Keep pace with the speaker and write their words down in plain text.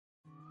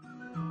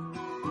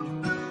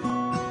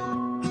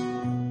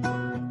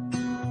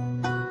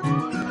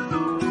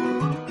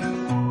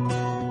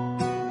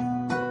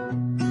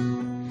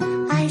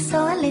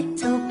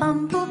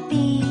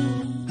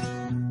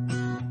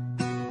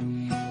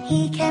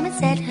came and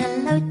said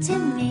hello to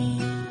me.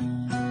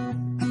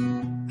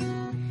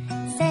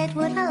 Said,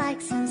 would I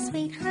like some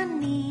sweet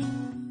honey?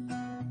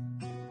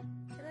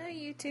 Hello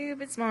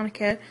YouTube, it's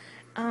Monica.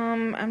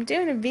 I'm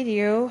doing a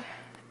video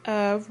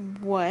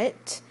of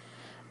what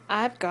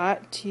I've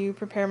got to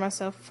prepare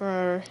myself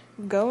for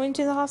going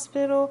to the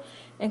hospital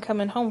and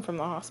coming home from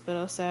the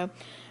hospital. So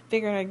I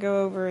figured I'd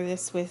go over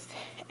this with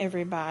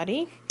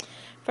everybody.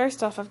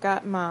 First off, I've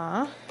got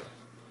my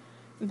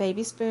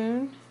baby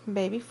spoon,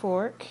 baby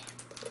fork,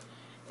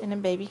 and a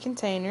baby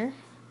container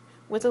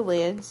with a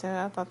lid, so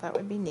I thought that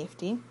would be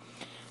nifty.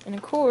 And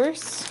of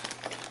course,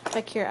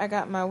 back here I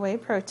got my whey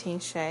protein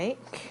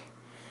shake,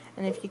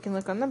 and if you can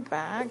look on the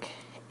back,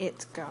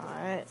 it's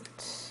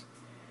got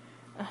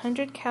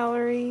 100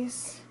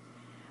 calories,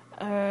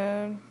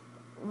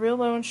 real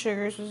low in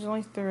sugars, which is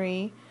only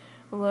 3,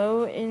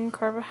 low in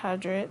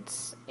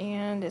carbohydrates,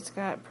 and it's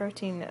got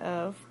protein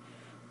of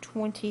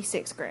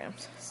 26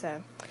 grams.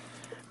 So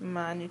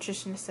my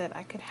nutritionist said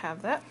I could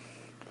have that.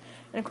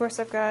 And of course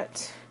I've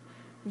got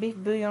beef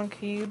bouillon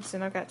cubes,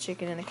 and I've got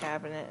chicken in the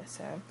cabinet,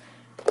 so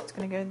it's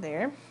going to go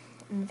there.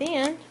 And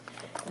then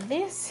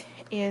this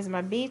is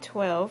my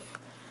B12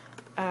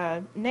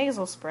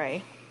 nasal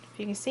spray. If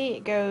you can see,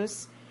 it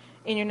goes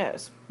in your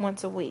nose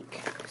once a week.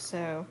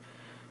 So,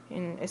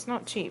 and it's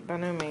not cheap by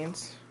no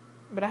means,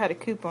 but I had a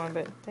coupon,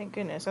 but thank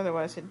goodness,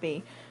 otherwise it'd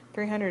be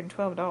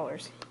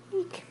 $312.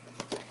 Eek.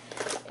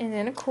 And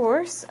then of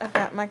course I've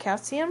got my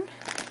calcium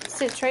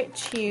citrate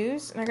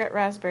chews, and I got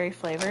raspberry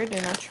flavored,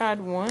 and I tried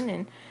one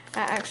and I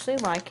actually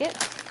like it.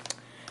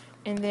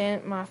 And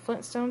then my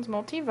Flintstones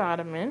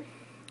multivitamin,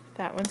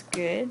 that one's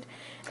good.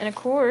 And of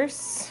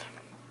course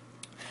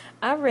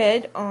I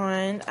read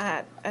on,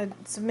 I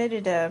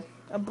submitted a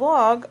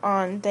blog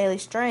on Daily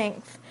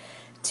Strength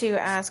to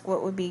ask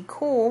what would be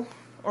cool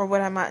or what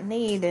I might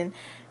need, and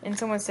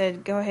someone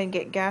said go ahead and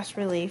get gas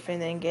relief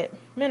and then get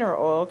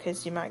mineral oil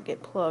because you might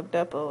get plugged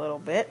up a little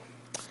bit.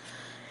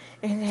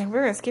 And then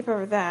we're going to skip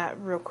over that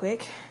real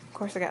quick. Of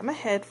course, I got my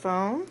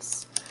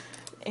headphones.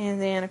 And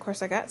then, of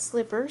course, I got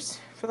slippers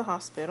for the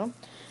hospital.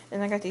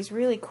 And I got these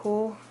really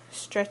cool,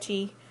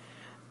 stretchy,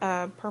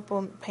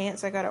 purple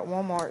pants I got at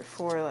Walmart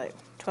for like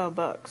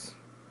 $12.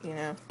 You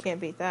know,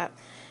 can't beat that.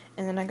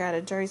 And then I got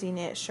a jersey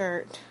knit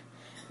shirt.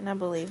 And I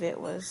believe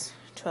it was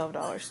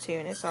 $12 too.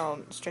 And it's all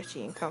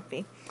stretchy and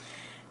comfy.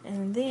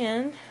 And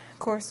then, of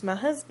course, my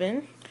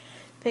husband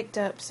picked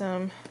up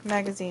some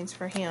magazines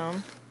for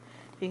him.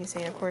 You can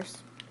see, of course,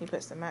 he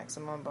puts the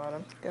Maxim on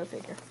bottom. Go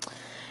figure.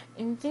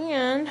 And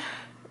then,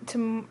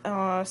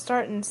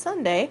 starting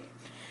Sunday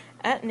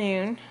at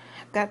noon,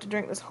 I've got to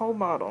drink this whole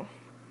bottle.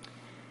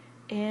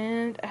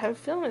 And I have a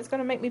feeling it's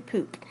going to make me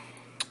poop.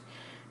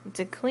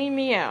 To clean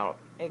me out.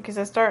 Because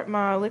I start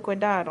my liquid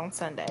diet on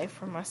Sunday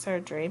for my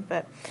surgery.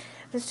 But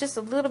it's just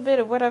a little bit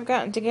of what I've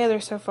gotten together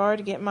so far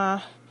to get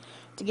my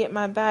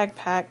bag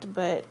packed.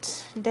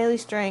 But Daily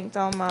Strength,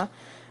 all my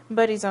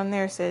buddies on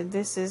there said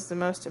this is the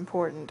most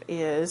important,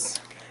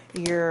 is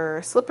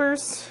your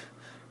slippers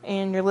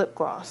and your lip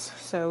gloss,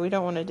 so we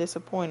don't want to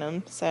disappoint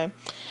them. So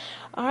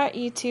alright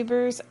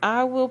YouTubers,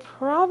 I will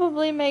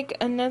probably make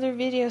another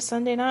video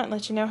Sunday night and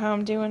let you know how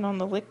I'm doing on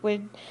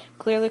the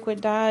clear liquid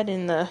diet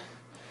and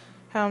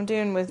how I'm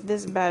doing with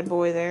this bad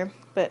boy there.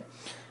 But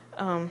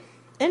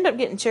ended up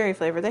getting cherry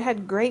flavor. They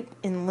had grape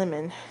and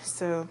lemon,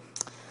 so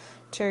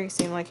cherry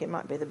seemed like it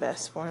might be the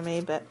best for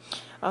me. But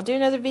I'll do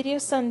another video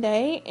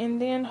Sunday, and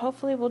then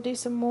hopefully we'll do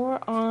some more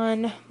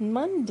on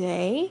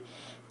Monday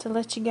to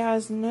let you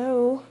guys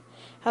know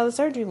how the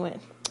surgery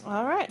went.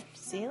 Alright,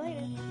 see you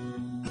later.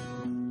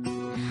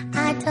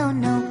 I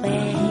don't know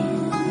where